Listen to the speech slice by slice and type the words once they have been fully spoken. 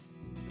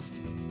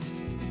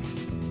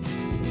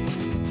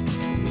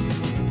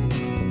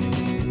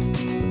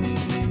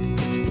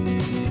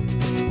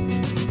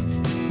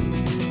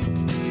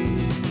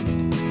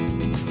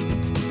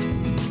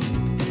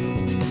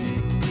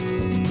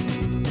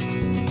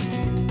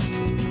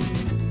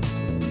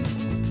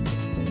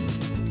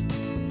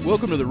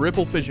Welcome to the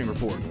Ripple Fishing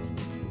Report.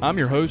 I'm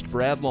your host,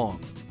 Brad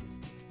Long.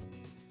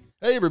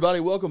 Hey everybody,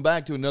 welcome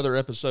back to another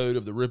episode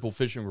of the Ripple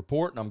Fishing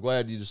Report, and I'm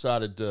glad you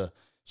decided to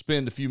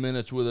spend a few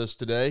minutes with us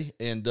today.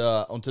 And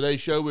on today's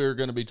show, we're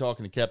going to be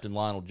talking to Captain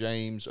Lionel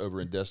James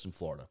over in Destin,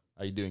 Florida.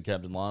 How you doing,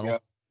 Captain Lionel?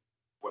 Yep.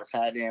 What's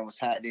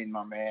happening,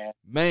 my man?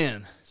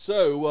 Man,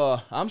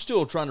 so I'm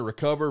still trying to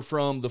recover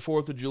from the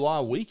 4th of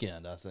July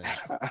weekend, I think.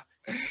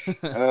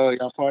 Oh,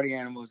 y'all party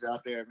animals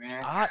out there,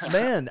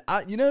 man.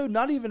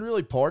 Not even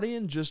really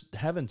partying, just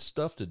having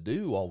stuff to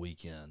do all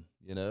weekend,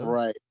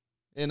 Right.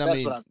 And I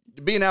mean,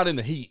 being out in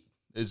the heat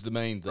is the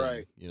main thing.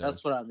 Right.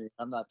 That's what I mean.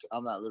 I'm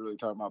not literally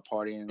talking about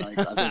partying. Like,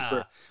 I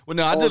think well,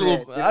 no, I did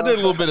a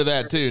little bit of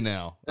that too.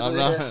 Now I'm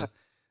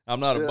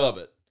not above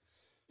it.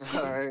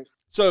 All right.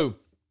 So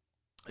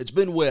it's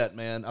been wet,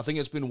 man. I think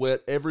it's been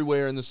wet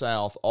everywhere in the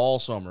South all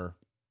summer,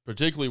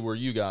 particularly where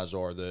you guys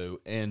are, though.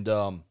 And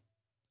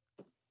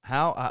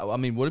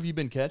what have you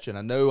been catching?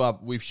 I know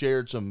we've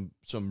shared some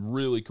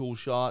really cool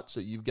shots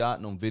that you've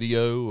gotten on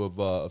video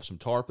of some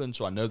tarpon,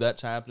 so I know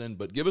that's happening.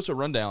 But give us a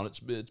rundown. It's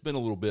been a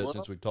little bit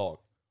since we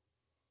talked.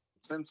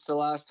 Since the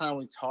last time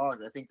we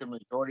talked, I think the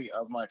majority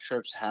of my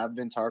trips have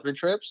been tarpon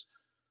trips.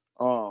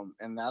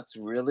 And that's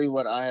really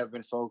what I have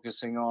been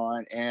focusing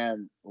on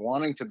and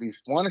wanting to be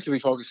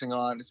focusing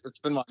on. It's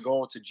been my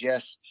goal to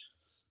just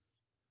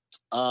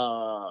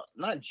or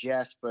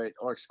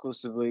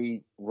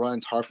exclusively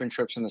run tarpon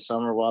trips in the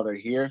summer while they're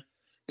here.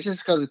 It's just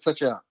because it's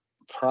such a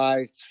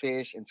prized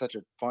fish and such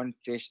a fun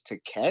fish to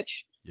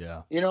catch.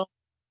 Yeah.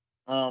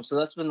 So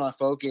that's been my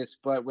focus.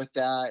 But with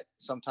that,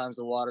 sometimes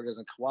the water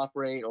doesn't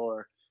cooperate,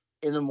 or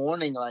in the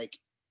morning, like,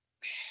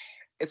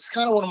 it's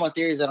kind of one of my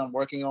theories that I'm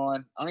working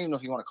on. I don't even know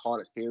if you want to call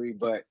it a theory,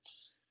 but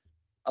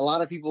a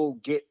lot of people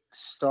get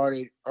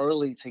started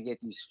early to get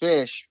these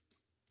fish,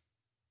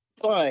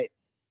 but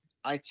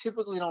I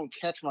typically don't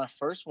catch my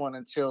first one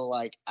until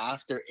like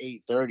after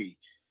 8:30.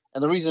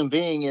 And the reason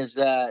being is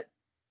that,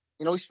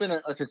 we spend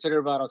a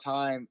considerable amount of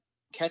time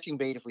catching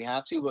bait if we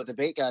have to, but the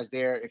bait guy's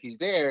there. If he's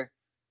there,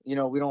 we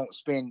don't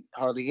spend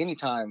hardly any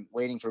time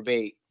waiting for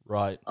bait.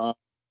 Right.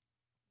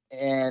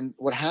 And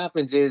what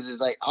happens is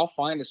like, I'll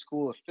find a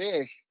school of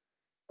fish,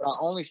 but I'll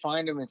only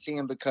find them and see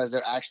them because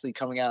they're actually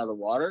coming out of the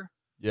water.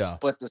 Yeah.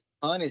 But the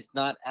sun is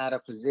not at a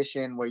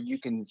position where you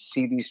can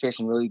see these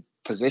fish in really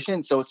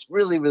position. So it's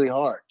really, really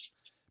hard.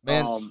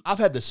 Man, I've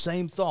had the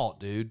same thought,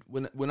 dude.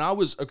 When I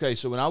was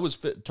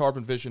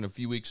tarpon fishing a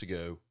few weeks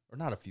ago, or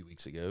not a few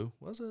weeks ago,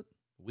 was it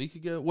a week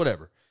ago?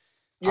 Whatever.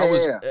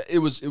 Yeah. It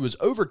was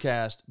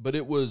overcast, but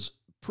it was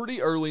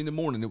pretty early in the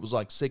morning. It was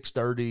like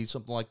 6:30,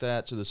 something like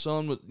that. So the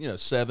sun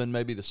was, 7,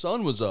 maybe the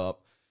sun was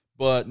up,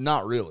 but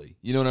not really.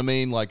 You know what I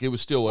mean? Like, it was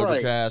still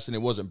overcast and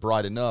it wasn't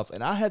bright enough.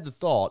 And I had the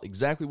thought,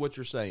 exactly what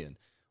you're saying.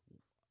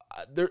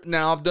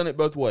 Now, I've done it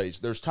both ways.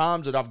 There's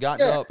times that I've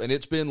gotten up and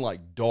it's been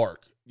like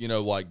dark,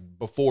 like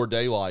before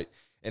daylight.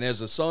 And as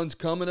the sun's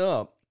coming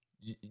up,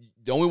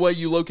 the only way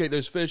you locate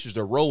those fish is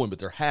they're rolling, but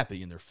they're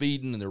happy and they're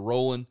feeding and they're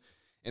rolling.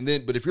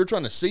 But if you're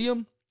trying to see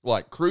them,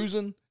 like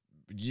cruising,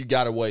 you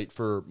got to wait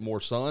for more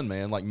sun,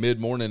 man, like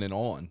mid-morning and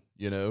on,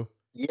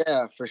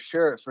 Yeah, for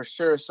sure.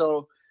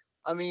 So,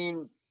 I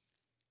mean,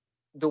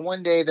 the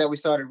one day that we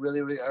started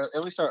really, really early,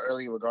 and we start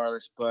early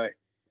regardless, but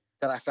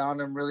that I found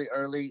them really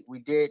early,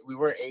 we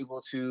were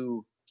able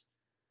to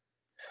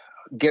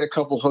get a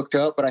couple hooked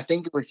up, but I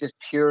think it was just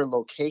pure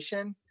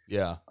location.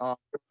 Yeah. A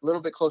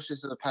little bit closer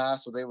to the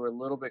pass, so they were a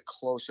little bit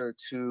closer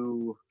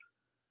to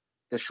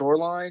the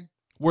shoreline.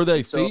 Were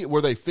they feeding?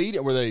 Were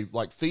they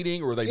like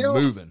feeding, or were they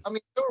moving? I mean,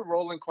 they were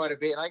rolling quite a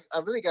bit, and I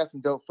really got some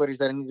dope footage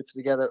that I needed to put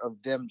together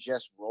of them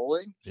just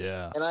rolling.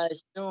 Yeah. And I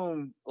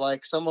assume,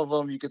 like, some of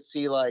them you could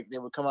see, like, they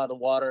would come out of the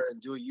water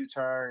and do a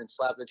U-turn and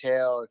slap the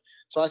tail.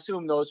 So I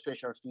assume those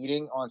fish are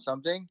feeding on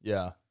something.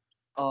 Yeah.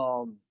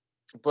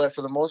 But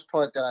for the most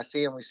part that I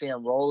see them, we see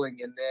them rolling,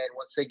 and then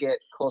once they get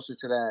closer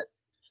to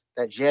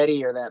that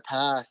jetty or that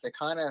pass, they're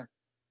kind of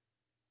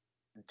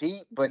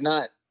deep, but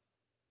not.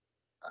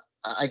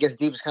 I guess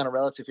deep is kind of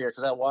relative here,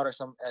 because that water, at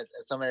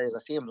some areas I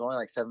see them is only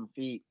like 7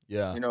 feet.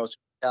 Yeah. It's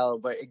shallow,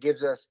 but it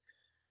gives us,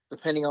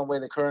 depending on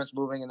where the current's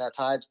moving and that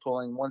tide's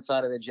pulling, one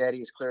side of the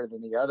jetty is clearer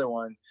than the other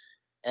one.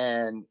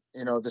 And,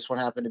 this one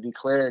happened to be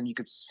clear and you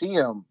could see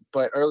them.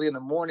 But early in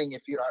the morning,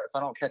 if I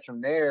don't catch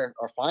them there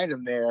or find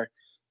them there,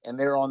 and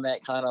they're on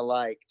that kind of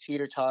like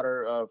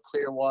teeter-totter of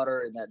clear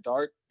water and that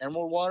dark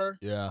emerald water,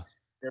 yeah,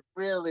 they're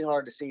really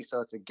hard to see.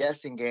 So it's a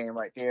guessing game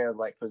right there,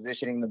 like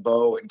positioning the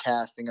boat and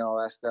casting and all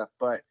that stuff.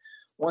 But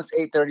once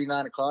 8:30,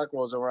 9 o'clock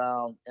rolls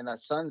around and that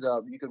sun's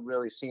up, you could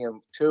really see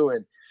them too.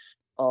 And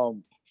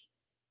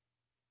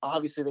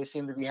obviously they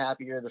seem to be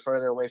happier the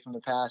further away from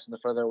the pass and the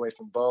further away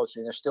from boats,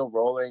 and they're still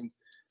rolling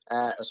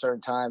at a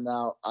certain time.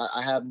 Now,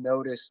 I have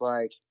noticed,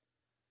 like,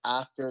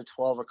 after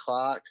 12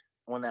 o'clock,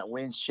 when that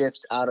wind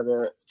shifts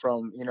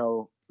from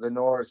the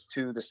north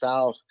to the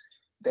south,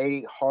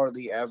 they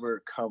hardly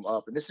ever come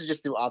up. And this is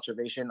just through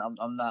observation.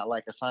 I'm not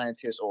like a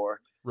scientist,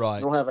 or right. I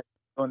don't have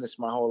doing this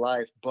my whole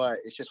life, but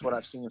it's just what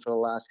I've seen for the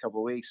last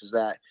couple of weeks, is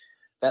that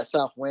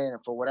south wind,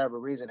 for whatever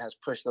reason, has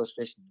pushed those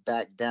fish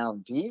back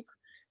down deep.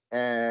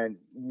 and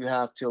you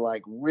have to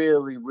like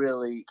really,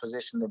 really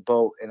position the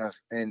boat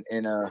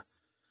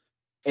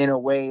in a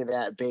way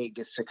that bait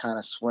gets to kind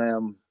of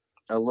swim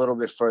a little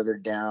bit further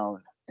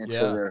down into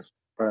their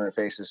front of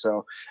their faces.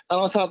 So, and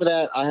on top of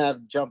that, I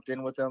have jumped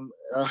in with them,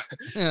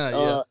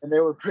 and they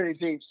were pretty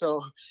deep.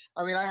 So,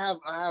 I mean, I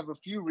have a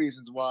few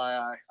reasons why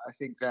I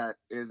think that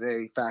is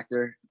a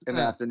factor in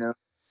the afternoon.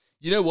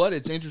 You know what?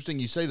 It's interesting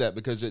you say that,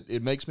 because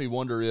it makes me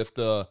wonder if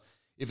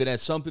it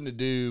has something to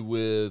do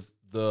with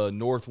the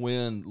north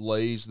wind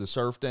lays the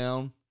surf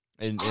down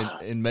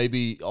and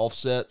maybe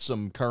offset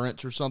some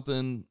currents or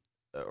something.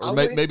 Or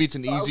maybe it's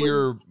an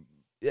easier,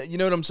 you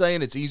know what I'm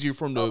saying? It's easier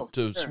for them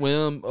to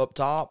swim up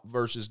top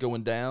versus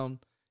going down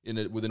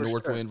with a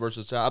north wind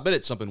versus south. I bet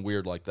it's something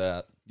weird like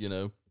that, you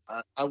know?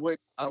 I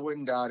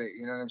wouldn't doubt it.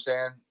 You know what I'm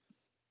saying?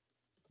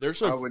 They're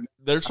so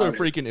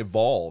freaking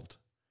evolved.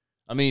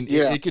 I mean,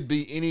 it could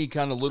be any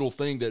kind of little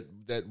thing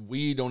that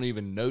we don't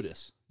even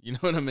notice. You know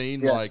what I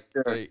mean? Yeah,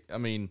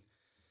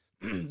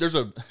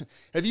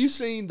 have you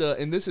seen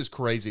and this is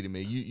crazy to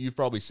me. You've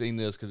probably seen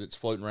this because it's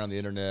floating around the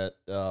internet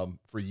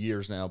for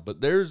years now,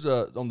 but there's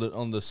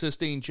on the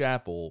Sistine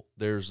Chapel,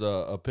 there's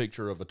a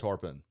picture of a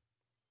tarpon.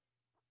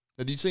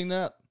 Have you seen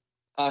that?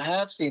 I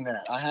have seen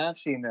that.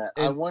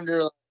 And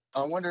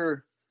I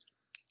wonder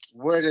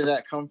where did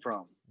that come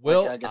from?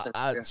 Well,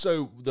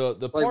 so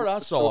the part I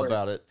saw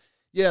about it,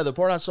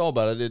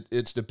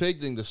 it's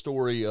depicting the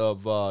story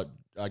of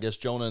I guess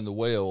Jonah and the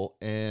whale,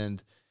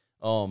 and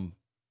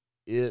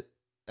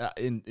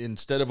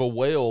instead of a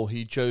whale,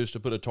 he chose to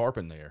put a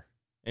tarpon there,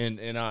 and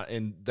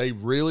they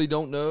really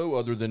don't know,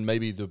 other than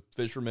maybe the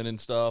fishermen and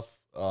stuff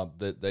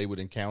that they would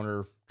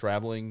encounter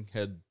traveling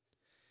had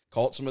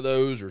caught some of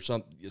those or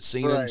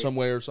seen them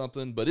somewhere or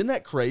something. But isn't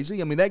that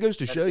crazy? I mean, that goes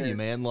to show you,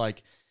 man.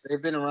 Like,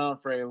 they've been around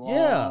for a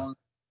long.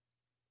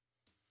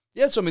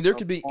 Yeah. So I mean, there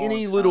could be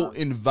any little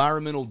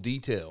environmental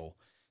detail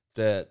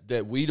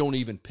that we don't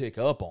even pick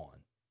up on,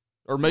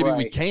 or maybe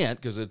we can't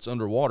because it's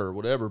underwater or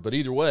whatever. But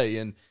either way,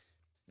 and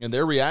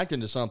they're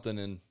reacting to something,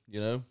 and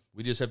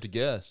we just have to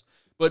guess.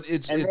 But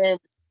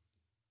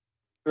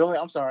really,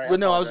 I'm sorry. But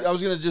no, I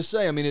was going to just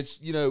say, I mean, it's,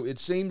 it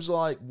seems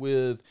like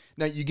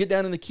now you get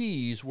down in the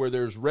Keys where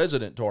there's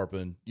resident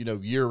tarpon,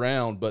 year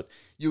round, but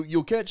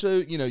you'll catch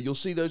you'll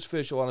see those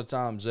fish a lot of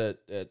times at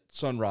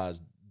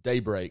sunrise,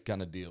 daybreak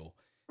kind of deal.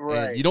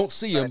 Right. And you don't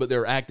see them, but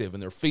they're active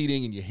and they're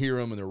feeding, and you hear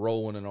them and they're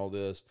rolling and all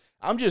this.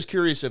 I'm just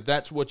curious if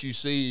that's what you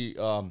see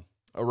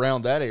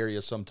around that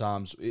area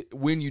sometimes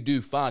when you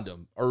do find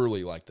them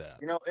early like that.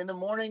 In the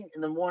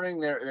morning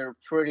they're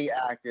pretty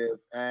active,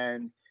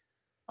 and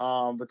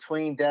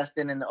between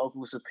Destin and the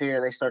Okaloosa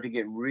Pier, they start to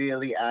get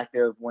really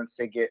active once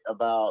they get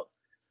about,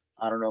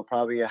 I don't know,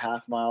 probably a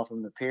half mile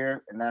from the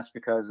pier, and that's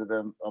because of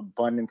the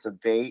abundance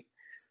of bait.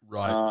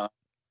 Right.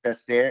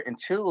 That's there. And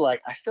two,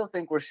 like, I still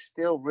think we're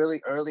still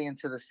really early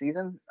into the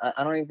season.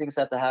 I don't even think it's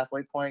at the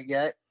halfway point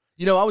yet.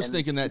 I was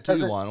thinking that too,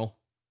 Lionel.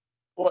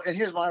 Well, and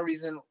here's my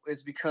reason.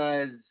 It's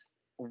because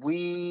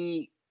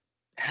we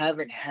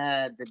haven't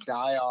had the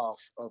die-off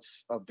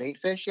of bait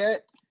fish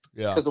yet.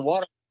 Yeah. Because the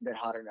water hasn't been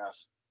hot enough,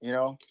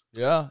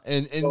 Yeah,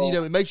 and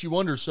it makes you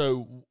wonder,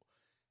 so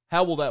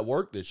how will that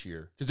work this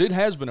year? Because it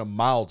has been a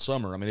mild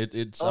summer. I mean,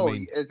 it's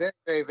very,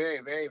 very,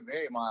 very, very,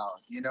 very mild,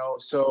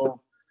 So,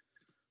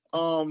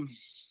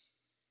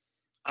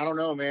 I don't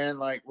know, man.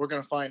 Like, we're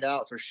going to find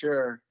out for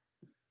sure.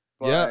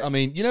 But, yeah, I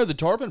mean, the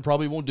tarpon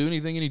probably won't do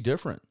anything any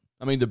different.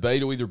 I mean, the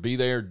bait will either be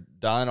there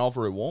dying off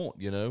or it won't,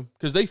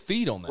 because they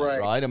feed on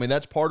that, right? I mean,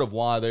 that's part of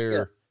why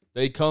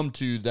they come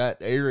to that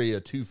area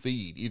to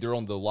feed, either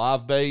on the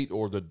live bait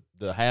or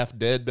the half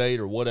dead bait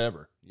or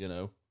whatever,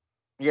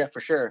 Yeah, for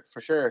sure.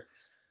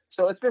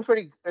 So it's been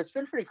pretty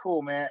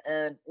cool, man.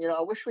 And,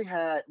 I wish we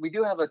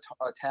do have a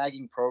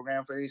tagging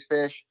program for these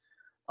fish.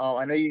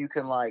 I know you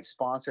can like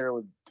sponsor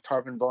with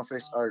Tarpon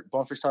Bonefish or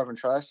Bonefish Tarpon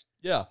Trust.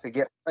 Yeah. To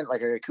get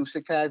like an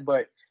acoustic tag.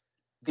 But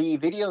the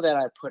video that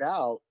I put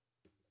out,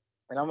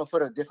 and I'm going to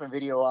put a different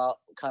video out,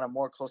 kind of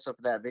more close up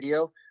of that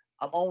video,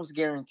 I'm almost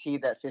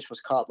guaranteed that fish was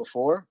caught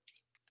before.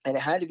 And it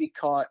had to be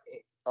caught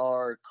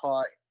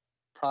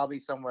probably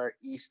somewhere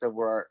east of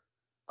where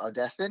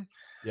Destin.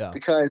 Yeah.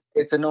 Because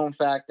it's a known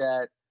fact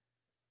that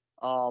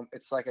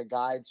it's like a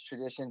guide's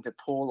tradition to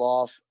pull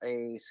off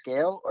a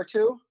scale or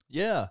two.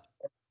 Yeah.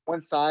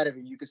 One side of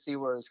it, you could see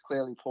where it was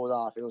clearly pulled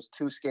off. It was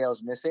two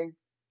scales missing,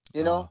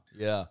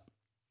 Yeah.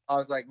 I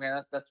was like,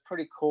 man, that's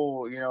pretty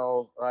cool.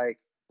 Like,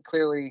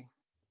 clearly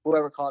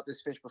whoever caught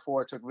this fish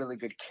before took really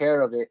good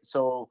care of it.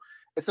 So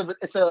it's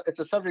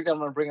a subject I'm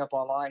going to bring up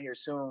online here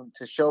soon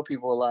to show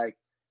people, like,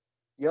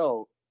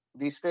 yo,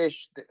 these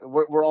fish,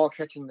 we're all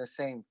catching the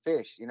same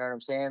fish. You know what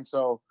I'm saying?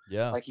 So,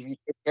 yeah, like, if you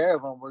take care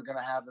of them, we're going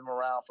to have them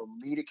around for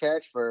me to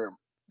catch, for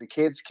the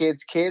kids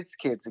to catch.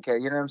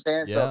 You know what I'm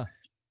saying? Yeah. So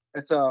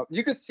it's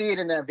you could see it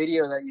in that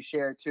video that you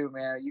shared too,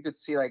 man. You could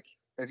see, like,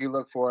 if you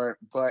look for it,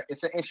 but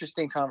it's an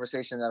interesting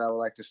conversation that I would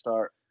like to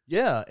start.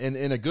 Yeah, and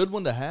a good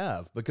one to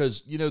have,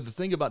 because the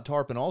thing about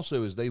tarpon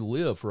also is they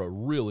live for a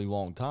really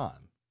long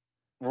time.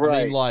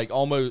 Right. I mean, like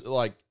almost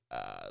like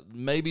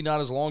maybe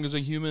not as long as a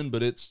human,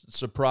 but it's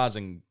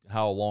surprising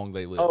how long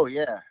they live. Oh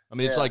yeah. I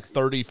mean, it's like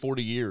 30,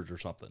 40 years or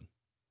something.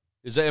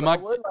 Is that, I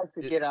would like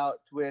to get out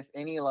with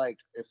any, like,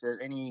 if there's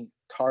any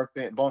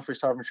Bonefish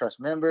Tarpon Trust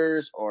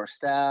members or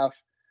staff,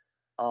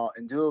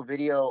 and do a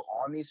video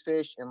on these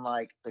fish and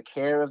like the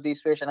care of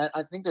these fish. And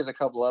I think there's a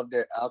couple out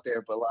there,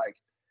 but like,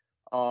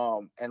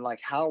 and like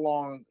how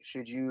long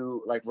should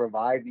you like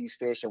revive these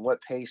fish and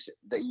what pace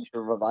that you should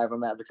revive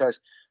them at?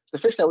 Because the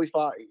fish that we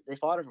fought, they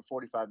fought it for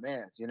 45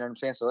 minutes. You know what I'm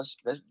saying? So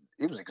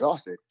it was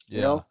exhausted. Yeah.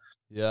 You know?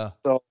 Yeah.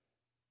 So,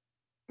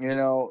 you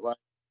know, like,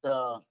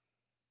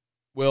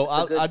 well,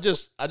 I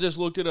just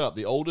looked it up.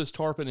 The oldest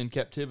tarpon in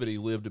captivity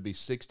lived to be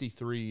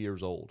 63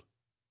 years old.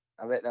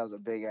 I bet that was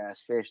a big ass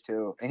fish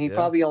too, and he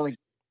probably only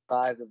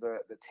size of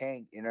the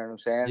tank. You know what I'm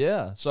saying?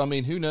 Yeah. So I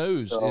mean, who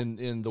knows? So,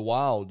 in the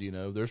wild, you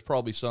know, there's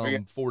probably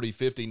some 40,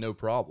 50, no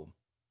problem.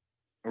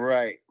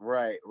 Right.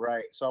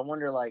 So I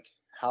wonder like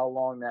how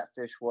long that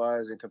fish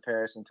was in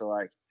comparison to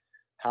like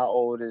how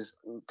old is,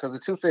 because the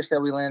two fish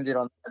that we landed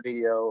on that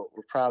video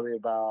were probably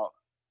about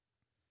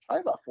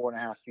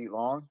 4.5 feet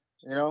long.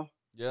 You know?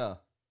 Yeah.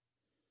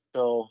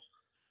 So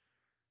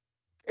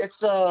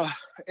it's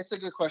a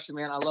good question,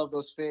 man. I love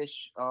those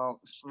fish.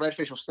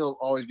 Redfish will still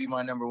always be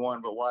my number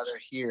one, but while they're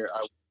here,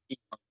 I will keep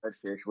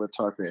redfish with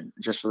tarpon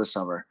just for the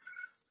summer.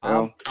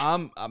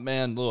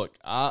 Man, look,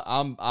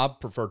 I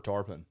prefer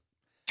tarpon.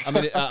 I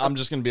mean, I'm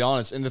just going to be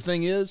honest. And the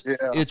thing is,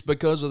 it's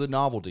because of the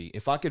novelty.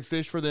 If I could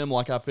fish for them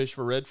like I fish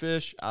for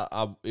redfish,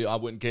 I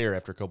wouldn't care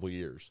after a couple of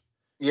years.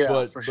 Yeah,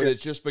 but for sure.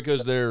 It's just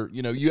because they're,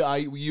 you know, you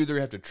either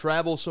have to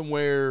travel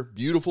somewhere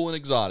beautiful and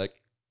exotic,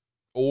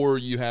 or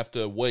you have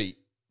to wait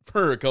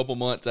for a couple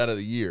months out of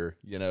the year,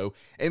 you know.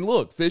 And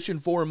look, fishing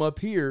for them up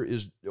here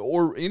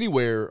or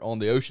anywhere on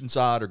the ocean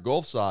side or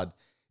Gulf side,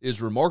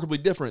 is remarkably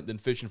different than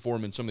fishing for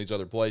them in some of these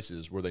other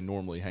places where they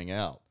normally hang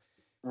out.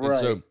 Right.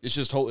 And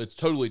so it's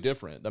totally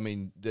different. I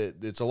mean,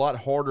 it's a lot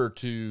harder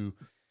to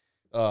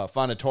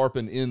find a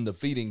tarpon in the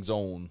feeding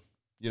zone,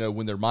 you know,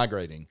 when they're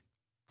migrating,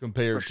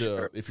 compared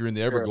to if you're in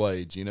the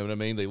Everglades. You know what I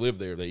mean? They live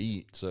there, they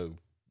eat, so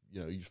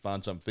you know, you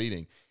find some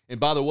feeding. And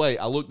by the way,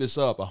 I looked this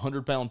up.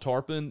 100-pound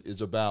tarpon is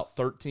about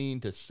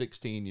 13 to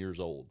 16 years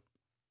old.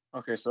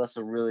 Okay, so that's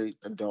a really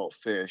adult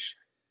fish.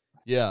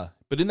 Yeah,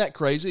 but isn't that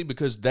crazy?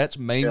 Because that's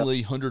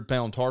mainly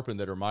 100-pound tarpon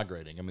that are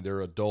migrating. I mean,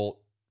 they're adult,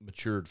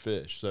 matured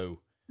fish. So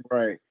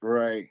right.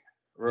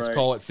 Let's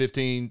call it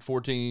 15,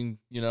 14.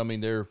 You know, I mean,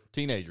 they're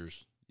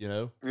teenagers. You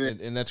know,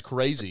 and that's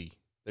crazy.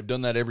 They've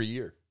done that every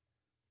year.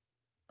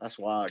 That's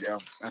wild, yo.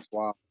 That's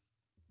wild.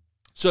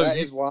 So that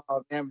is wild,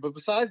 man. But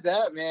besides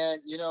that,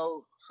 man, you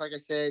know, like I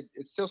said,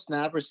 it's still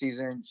snapper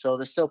season, so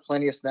there's still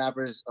plenty of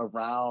snappers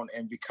around.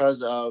 And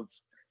because of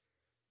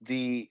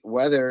the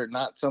weather,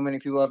 not so many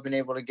people have been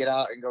able to get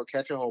out and go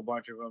catch a whole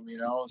bunch of them, you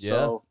know. Yeah.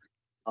 So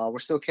we're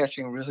still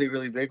catching really,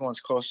 really big ones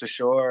close to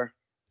shore.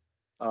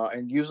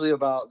 And usually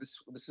about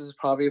this is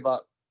probably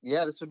about,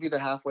 this would be the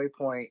halfway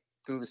point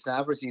through the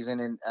snapper season.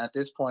 And at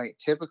this point,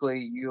 typically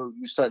you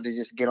start to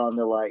just get on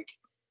the like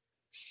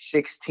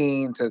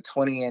 16 to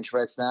 20 inch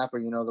red snapper,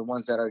 you know, the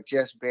ones that are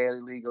just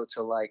barely legal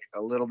to like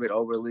a little bit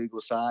over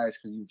legal size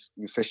because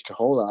you fished a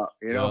hole out,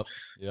 you know.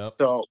 Yep.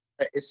 So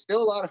it's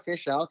still a lot of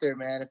fish out there,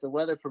 man. If the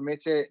weather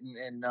permits it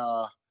and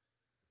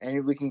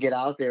if we can get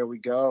out there, we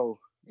go.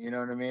 You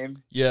know what I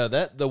mean? Yeah,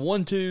 that the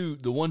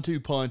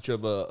 1-2 punch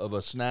of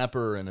a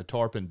snapper and a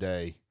tarpon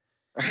day.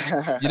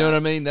 You know what I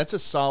mean? That's a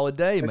solid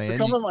day, man. It's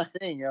becoming my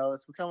thing, yo.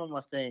 It's becoming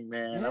my thing,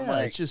 man. Yeah, I'm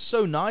like, it's just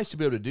so nice to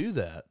be able to do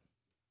that.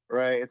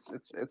 Right.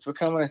 It's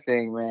becoming a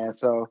thing, man.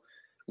 So,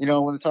 you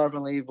know, when the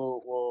tarpon leave,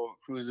 we'll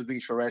cruise the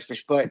beach for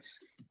redfish. But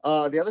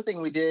the other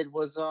thing we did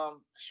was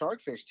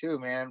sharkfish too,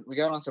 man. We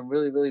got on some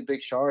really, really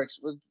big sharks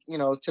with, you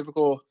know,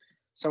 typical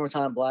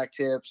summertime black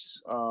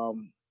tips,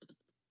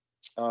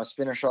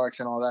 spinner sharks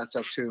and all that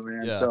stuff too,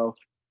 man. Yeah. So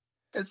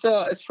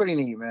it's pretty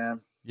neat, man.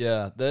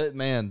 Yeah,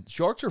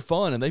 sharks are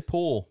fun and they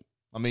pull.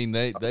 I mean,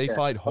 they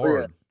fight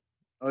hard.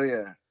 Oh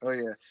yeah.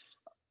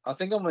 I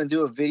think I'm gonna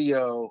do a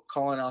video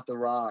calling out the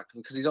rock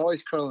because he's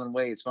always curling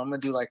weights. So I'm gonna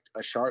do like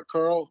a shark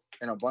curl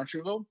and a bunch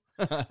of them.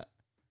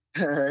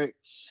 All right.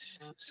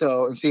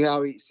 So and see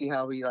how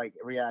he like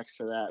reacts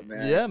to that,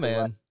 man. Yeah,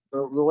 man.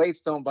 Like, the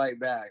weights don't bite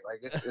back.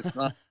 Like it's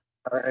not.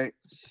 All right.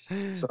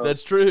 So,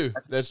 That's true.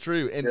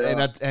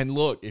 And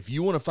look, if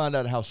you want to find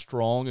out how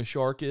strong a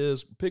shark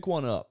is, pick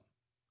one up.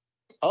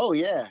 Oh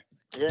yeah.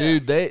 Yeah.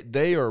 Dude,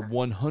 they are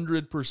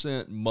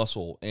 100%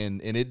 muscle, and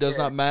it does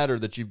not matter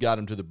that you've got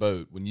them to the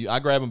boat. I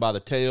grab them by the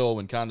tail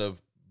and kind of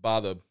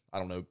by the, I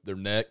don't know, their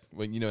neck,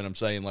 you know what I'm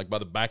saying, like by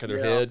the back of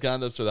their head,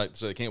 kind of, so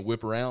they can't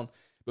whip around.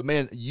 But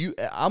man,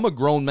 I'm a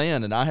grown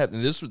man, and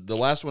the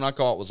last one I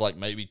caught was like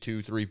maybe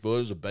 2-3 foot. It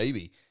was a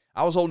baby.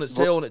 I was holding its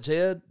tail and its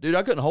head, dude.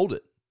 I couldn't hold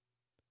it.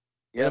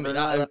 Yeah, I mean,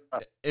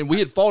 and we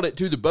had fought it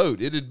to the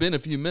boat. It had been a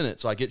few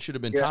minutes, like it should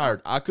have been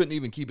tired. I couldn't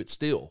even keep it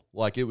still,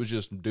 like it was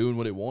just doing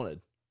what it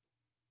wanted.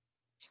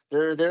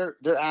 They're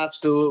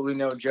absolutely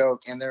no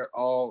joke, and they're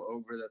all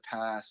over the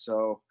pass.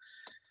 So,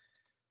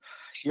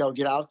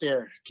 get out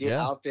there,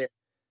 out there.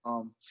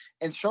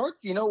 And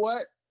sharks, you know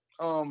what?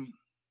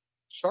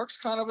 shark's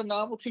kind of a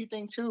novelty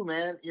thing too,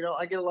 man. You know,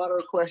 I get a lot of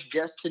requests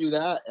just to do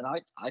that, and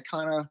I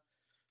kind of,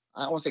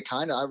 I don't want to say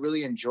kind of, I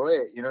really enjoy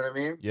it. You know what I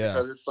mean? Yeah.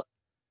 Because it's like,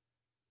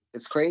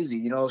 it's crazy.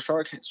 You know,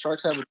 sharks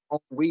have its own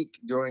week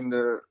during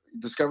the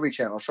Discovery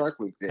Channel Shark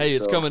Week thing. Hey,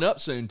 it's coming up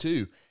soon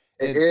too.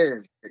 It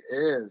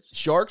is.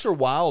 Sharks are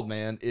wild,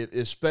 man.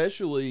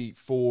 Especially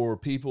for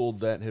people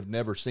that have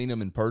never seen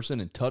them in person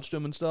and touched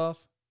them and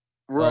stuff.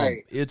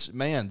 Right.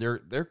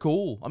 They're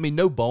cool. I mean,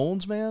 no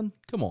bones, man.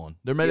 Come on.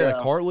 They're made out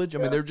of cartilage. I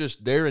mean,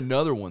 they're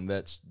another one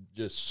that's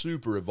just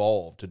super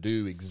evolved to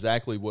do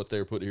exactly what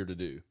they're put here to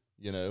do,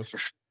 you know?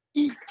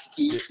 Eat.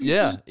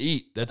 Yeah,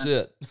 eat. That's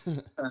it.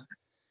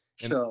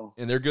 And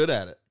they're good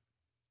at it.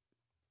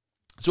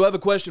 So I have a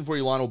question for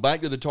you, Lionel. Back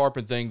to the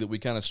tarpon thing that we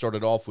kind of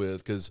started off with,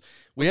 because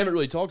we haven't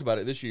really talked about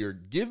it this year.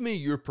 Give me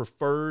your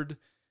preferred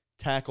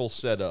tackle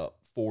setup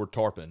for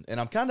tarpon. And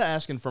I'm kind of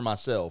asking for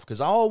myself,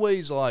 because I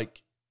always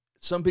like,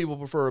 some people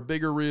prefer a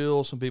bigger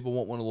reel. Some people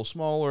want one a little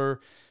smaller.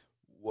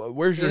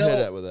 Where's your head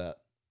at with that?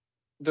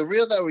 The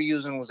reel that we're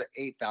using was an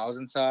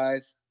 8,000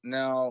 size.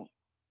 Now,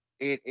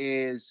 it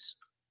is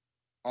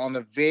on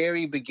the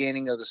very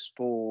beginning of the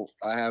spool.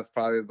 I have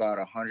probably about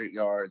 100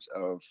 yards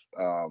of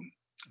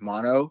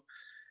mono.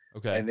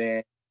 Okay. And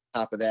then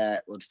top of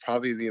that would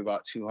probably be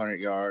about 200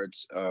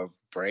 yards of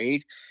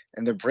braid.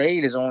 And the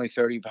braid is only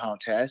 30-pound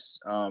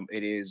test.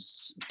 It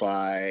is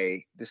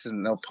by, this is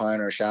no pun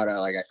or shout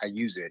out, like I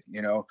use it,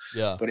 you know?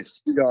 Yeah. But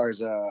it's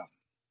Seaguar's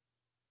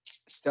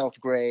stealth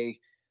gray,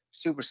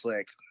 super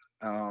slick.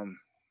 And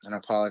I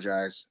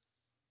apologize.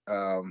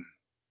 I'm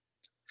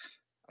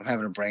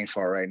having a brain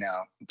fart right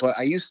now. But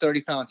I use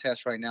 30-pound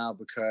test right now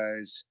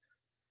because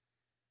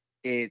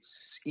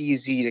it's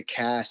easy to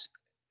cast,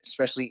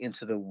 especially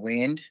into the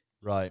wind.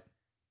 Right.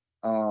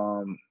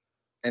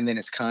 And then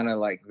it's kind of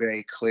like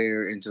very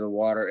clear into the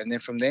water. And then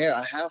from there,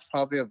 I have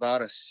probably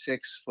about a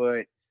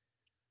 6-foot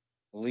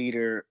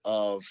leader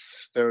of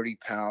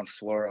 30-pound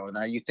fluoro.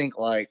 Now you think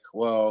like,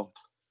 well,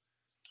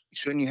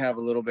 shouldn't you have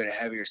a little bit of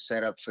heavier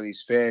setup for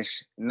these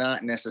fish?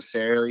 Not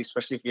necessarily,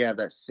 especially if you have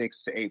that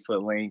 6 to 8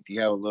 foot length, you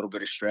have a little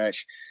bit of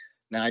stretch.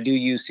 Now I do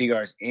use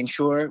Seaguar's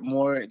inshore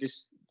more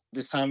this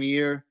time of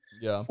year.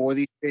 Yeah. For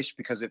these fish,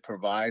 because it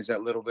provides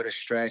that little bit of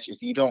stretch.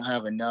 If you don't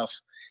have enough,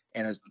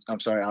 if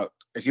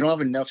you don't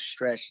have enough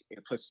stretch,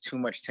 it puts too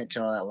much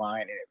tension on that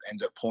line and it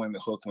ends up pulling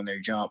the hook when they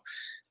jump.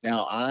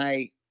 Now,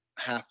 I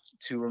have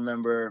to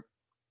remember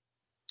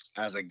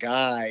as a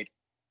guide,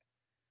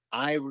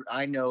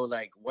 I know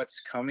like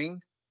what's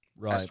coming.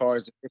 Right. As far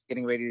as the fish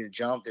getting ready to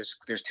jump,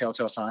 there's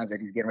telltale signs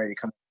that he's getting ready to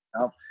come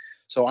up.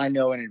 So I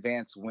know in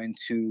advance when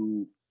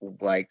to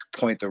like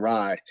point the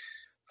rod.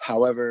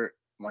 However,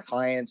 my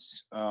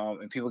clients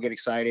and people get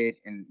excited,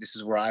 and this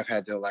is where I've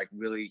had to like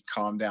really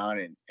calm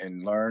down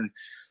and learn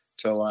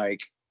to like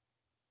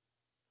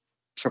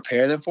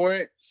prepare them for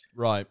it.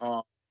 Right.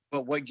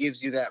 But what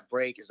gives you that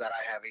break is that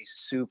I have a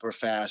super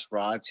fast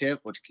rod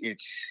tip, which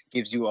it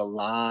gives you a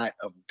lot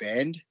of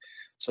bend.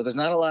 So there's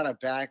not a lot of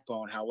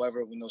backbone.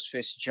 However, when those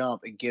fish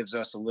jump, it gives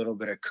us a little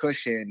bit of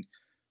cushion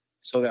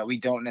so that we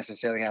don't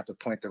necessarily have to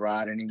point the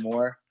rod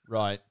anymore.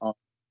 Right.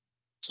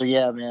 So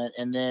yeah, man.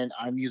 And then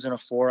I'm using a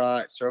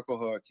 4/0 circle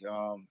hook.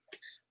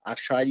 I've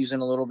tried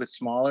using a little bit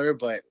smaller,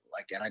 but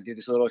and I did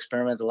this little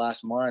experiment the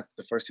last month.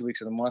 The first 2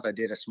 weeks of the month, I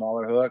did a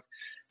smaller hook.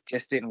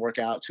 Just didn't work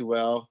out too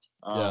well.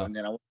 And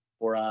then I went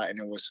 4/0 and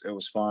it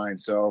was fine.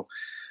 So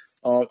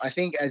I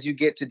think as you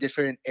get to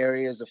different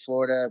areas of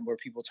Florida where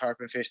people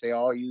tarpon fish, they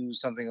all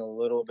use something a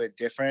little bit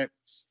different.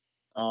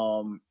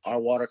 Our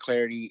water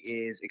clarity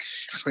is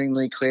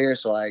extremely clear,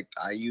 so I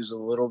use a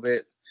little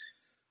bit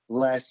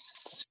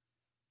less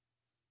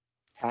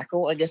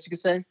tackle, I guess you could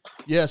say.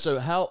 Yeah. So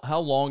how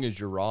long is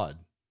your rod?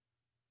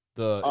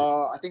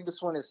 I think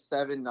this one is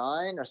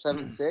 7'9" or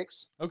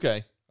 7'6".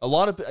 Okay. A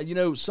lot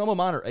of, some of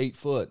mine are 8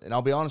 foot, and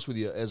I'll be honest with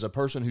you, as a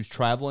person who's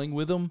traveling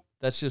with them,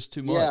 that's just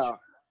too much. Yeah.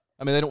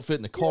 I mean, they don't fit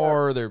in the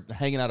car. Yeah. They're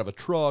hanging out of a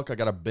truck. I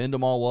got to bend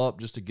them all up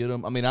just to get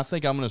them. I mean, I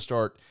think I'm going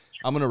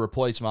to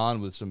replace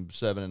mine with some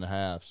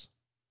 7.5s.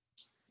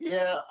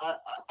 Yeah.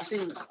 I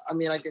think,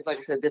 I guess, like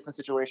I said, different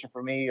situation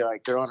for me.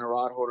 Like they're on a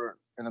rod holder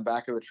in the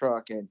back of the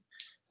truck, and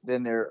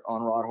then they're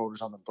on rod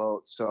holders on the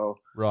boat. So,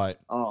 right.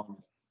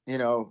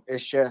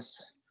 It's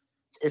just,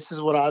 this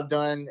is what I've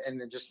done.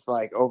 And just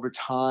like over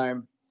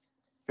time,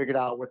 figured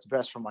out what's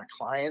best for my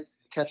clients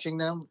catching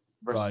them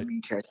versus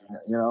me catching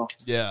them,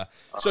 Yeah.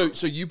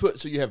 So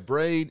you have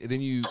braid, and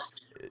then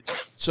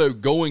so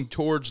going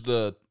towards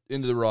the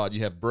end of the rod,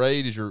 you have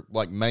braid as your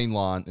like main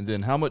line. And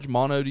then how much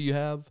mono do you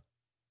have?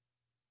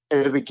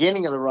 At the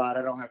beginning of the rod,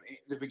 I don't have,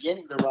 the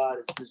beginning of the rod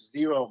is just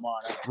 0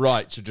 mono.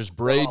 Right. So just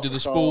braid to the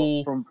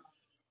spool.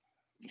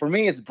 For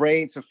me, it's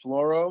braid to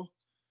fluoro.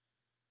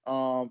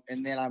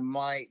 And then I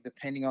might,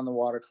 depending on the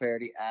water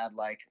clarity, add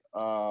like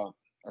a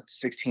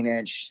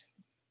 16-inch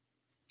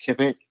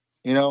tippet,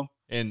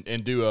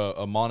 and do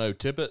a mono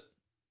tippet.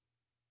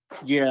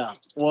 Yeah,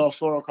 well,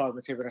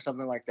 fluorocarbon tippet or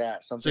something like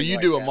that. So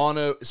you do a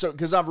mono. So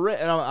because I've read,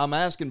 and I'm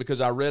asking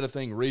because I read a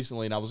thing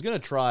recently, and I was going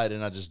to try it,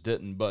 and I just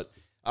didn't. But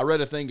I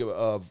read a thing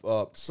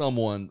of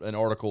someone, an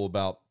article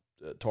about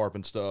tarp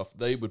and stuff,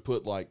 they would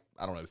put like,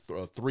 I don't know,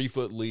 a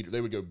 3-foot leader.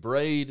 They would go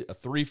braid a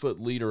 3-foot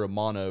leader of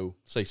mono,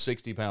 say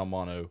 60-pound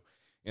mono,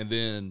 and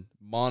then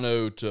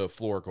mono to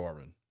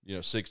fluorocarbon,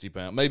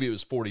 60-pound. Maybe it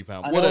was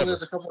 40-pound, whatever. I know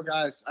there's a couple of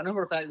guys. I know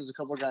for a fact there's a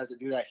couple of guys that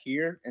do that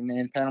here and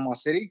in Panama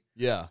City.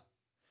 Yeah.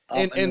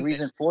 And the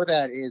reason for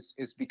that is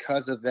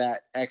because of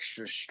that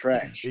extra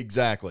stretch.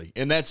 Exactly.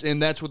 And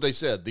that's what they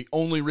said. The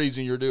only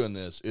reason you're doing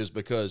this is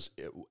because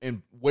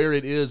and where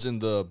it is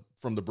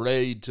from the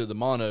braid to the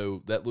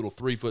mono, that little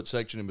 3-foot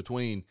section in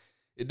between,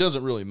 it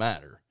doesn't really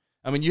matter.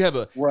 I mean, you have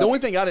the only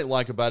thing I didn't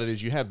like about it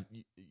is you have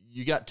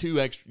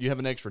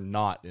an extra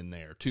knot in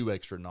there, 2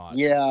 extra knots.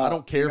 Yeah. I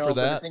don't care for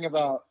that.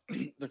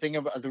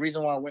 The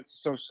reason why I went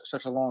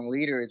such a long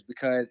leader is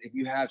because if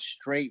you have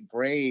straight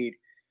braid,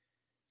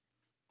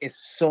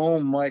 it's so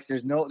much.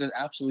 There's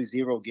absolutely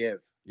zero give.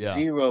 Yeah.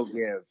 Zero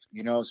give.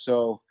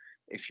 So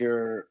if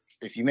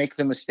you make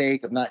the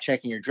mistake of not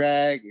checking your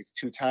drag, it's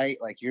too tight.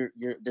 Like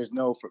there's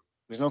no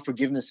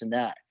forgiveness in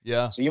that.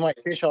 Yeah. So you might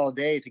fish all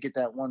day to get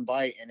that one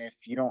bite, and if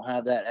you don't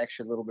have that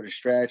extra little bit of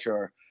stretch,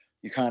 or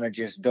you kind of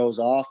just doze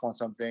off on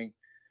something,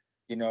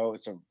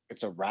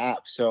 it's a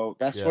wrap. So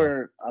that's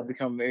where I've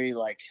become very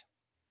like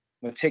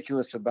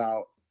meticulous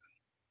about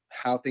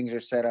how things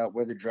are set up,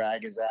 where the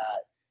drag is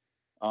at.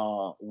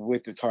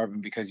 With the tarpon,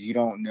 because you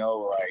don't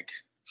know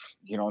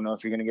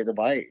if you're going to get the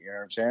bite. You know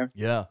what I'm saying?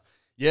 Yeah.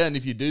 Yeah. And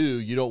if you do,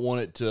 you don't want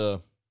it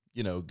to,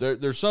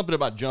 there's something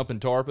about jumping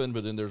tarpon,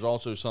 but then there's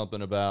also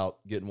something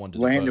about getting one to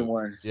landing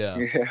one. Yeah.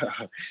 Yeah.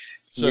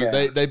 So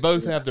they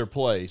both have their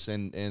place,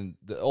 and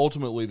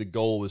ultimately the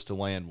goal is to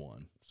land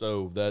one.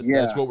 So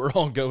that's what we're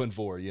all going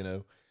for,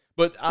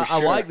 But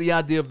I like the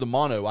idea of the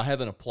mono. I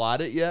haven't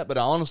applied it yet, but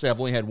I honestly I've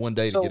only had one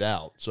day to get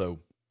out. So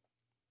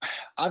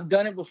I've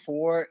done it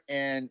before,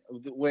 and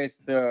with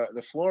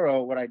the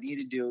fluoro, what I need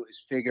to do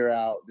is figure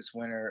out this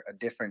winter a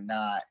different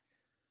knot,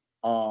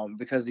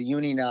 because the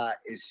uni knot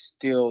is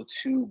still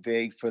too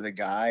big for the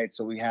guide.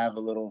 So we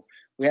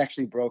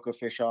actually broke a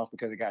fish off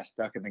because it got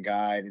stuck in the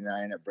guide, and then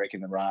I ended up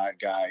breaking the rod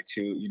guide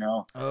too.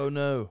 Oh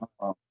no.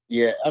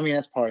 Yeah, I mean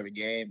that's part of the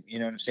game. You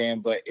know what I'm saying?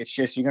 But it's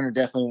just you're gonna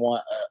definitely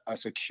want a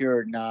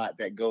secure knot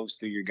that goes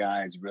through your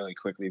guides really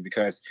quickly,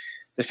 because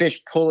the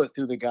fish pull it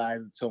through the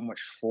guys with so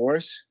much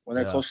force when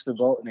they're close to the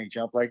boat and they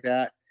jump like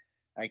that.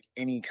 Like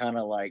any kind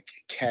of like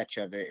catch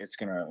of it, it's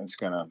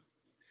gonna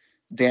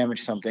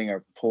damage something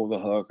or pull the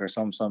hook or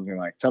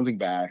something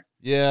bad.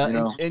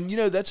 Yeah, and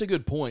that's a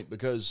good point,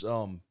 because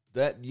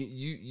that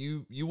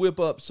you whip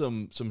up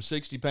some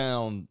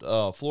 60-pound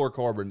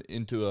fluorocarbon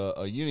into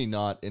a uni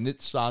knot, and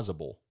it's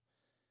sizable.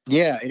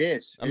 Yeah, it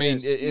is. And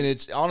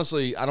it's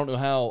honestly, I don't know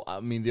how. I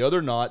mean, the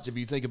other knots, if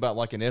you think about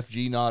like an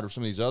FG knot or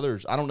some of these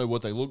others, I don't know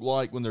what they look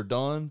like when they're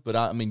done,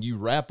 but you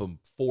wrap them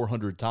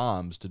 400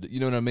 times to,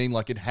 you know what I mean?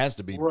 Like it has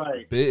to be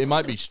big. It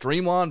might be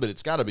streamlined, but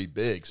it's got to be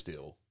big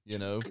still,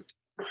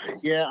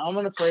 Yeah, I'm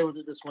gonna play with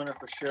it this winter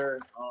for sure.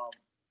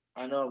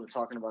 I know I've been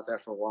talking about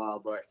that for a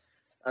while, but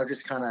I've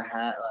just kind of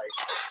had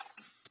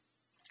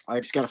I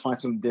just got to find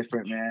something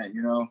different, man.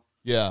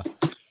 Yeah.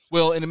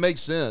 Well, and it makes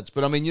sense,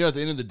 but at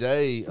the end of the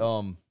day,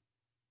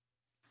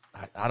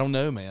 I don't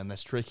know, man.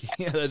 That's tricky.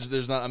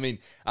 There's not. I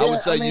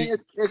would say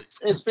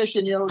it's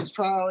fishing. It's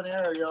trial and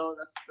error.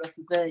 That's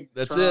the thing.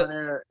 That's trial it. And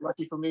error.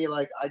 Lucky for me,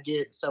 I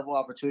get several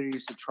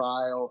opportunities to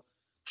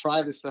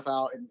try this stuff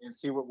out and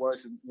see what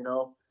works.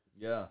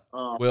 Yeah.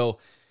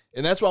 Well,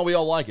 and that's why we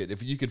all like it.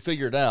 If you could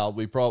figure it out,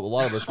 a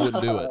lot of us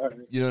wouldn't do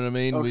it. You know what I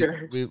mean?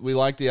 Okay. We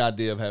like the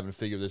idea of having to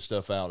figure this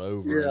stuff out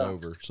over and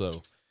over.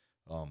 So,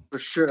 for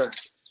sure.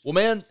 Well,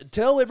 man,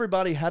 tell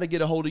everybody how to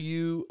get a hold of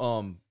you,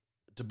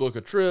 to book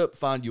a trip,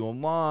 find you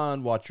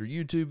online, watch your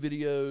YouTube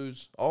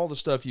videos, all the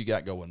stuff you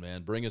got going,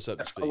 man. Bring us up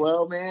to speed.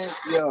 Well, man,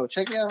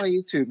 check me out on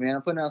YouTube, man.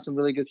 I'm putting out some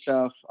really good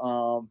stuff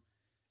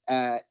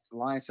at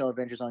Liontail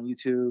Adventures on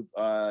YouTube.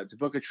 To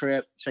book a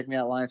trip, check me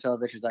out,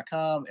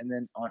 liontailadventures.com. And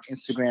then on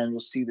Instagram, you'll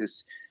see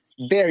this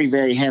very,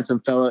 very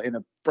handsome fella in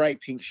a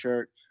bright pink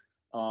shirt.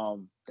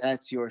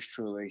 That's yours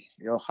truly.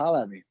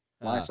 Holla at me,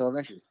 Liontail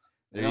Adventures.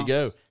 There you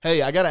go.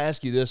 Hey, I got to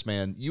ask you this,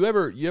 man. You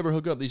ever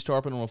hook up these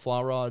tarpon on a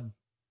fly rod?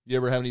 You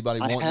ever have anybody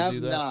want to do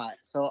that? I have not.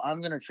 So I'm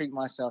going to treat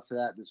myself to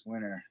that this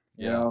winter.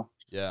 Yeah.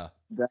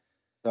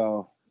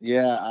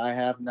 I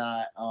have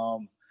not.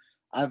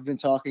 I've been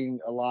talking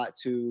a lot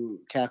to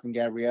Captain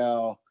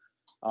Gabrielle,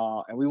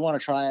 and we want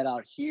to try it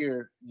out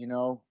here,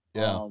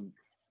 the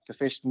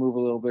fish move a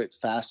little bit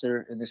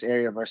faster in this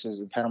area versus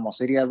in Panama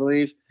City, I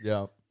believe.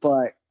 Yeah.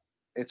 But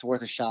it's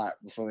worth a shot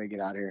before they get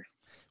out here.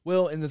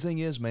 Well, and the thing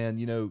is,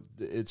 man,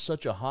 it's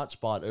such a hot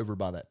spot over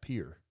by that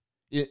pier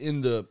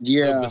in the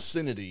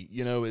vicinity.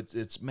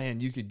 It's man,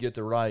 you could get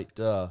the right,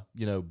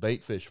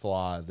 bait fish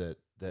fly that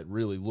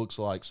really looks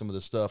like some of the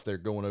stuff they're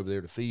going over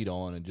there to feed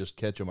on, and just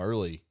catch them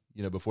early,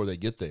 before they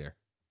get there.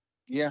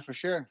 Yeah, for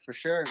sure.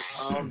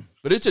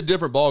 But it's a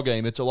different ball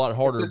game. It's a lot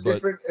harder.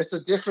 It's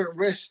a different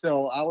risk,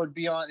 though. I would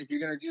be if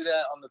you're going to do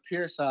that on the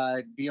pier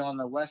side, be on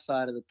the west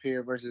side of the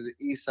pier versus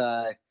the east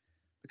side.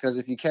 Because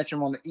if you catch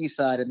them on the east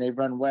side and they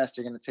run west,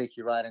 they're going to take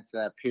you right into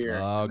that pier.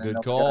 Oh, good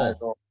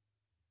call.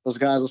 those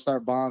guys will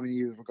start bombing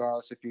you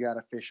regardless if you got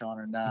a fish on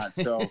or not.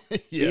 So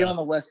be on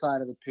the west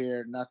side of the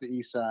pier, not the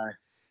east side.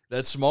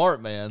 That's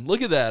smart, man.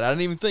 Look at that. I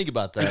didn't even think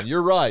about that.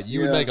 You're right.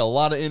 You would make a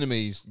lot of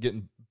enemies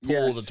getting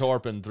pulled a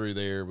tarpon through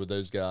there with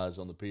those guys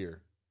on the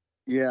pier.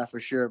 Yeah, for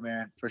sure,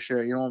 man. For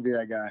sure. You don't want to be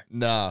that guy.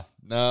 Nah.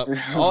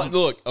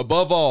 Look,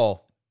 above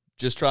all,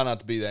 just try not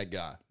to be that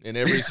guy in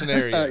every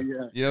scenario.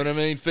 You know what I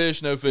mean?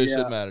 Fish, no fish,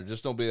 doesn't matter.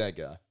 Just don't be that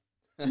guy.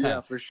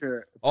 Yeah, for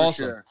sure.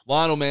 Awesome. Sure.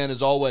 Lionel, man,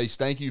 as always,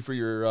 thank you for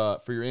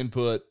your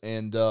input.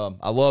 And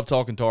I love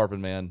talking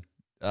tarpon, man.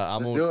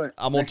 I'm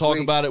gonna talk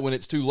about it when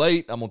it's too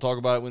late. I'm gonna talk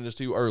about it when it's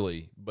too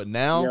early. But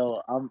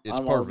now, I'm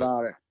all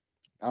about it.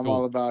 I'm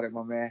all about it,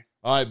 my man.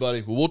 All right,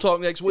 buddy. Well, we'll talk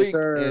next week,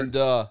 yes, and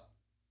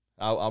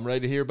I'm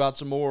ready to hear about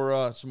some more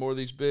of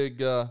these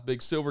big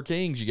silver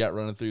kings you got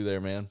running through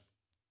there, man.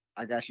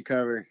 I got you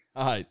covered.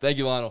 All right, thank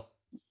you, Lionel.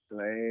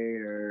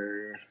 Later.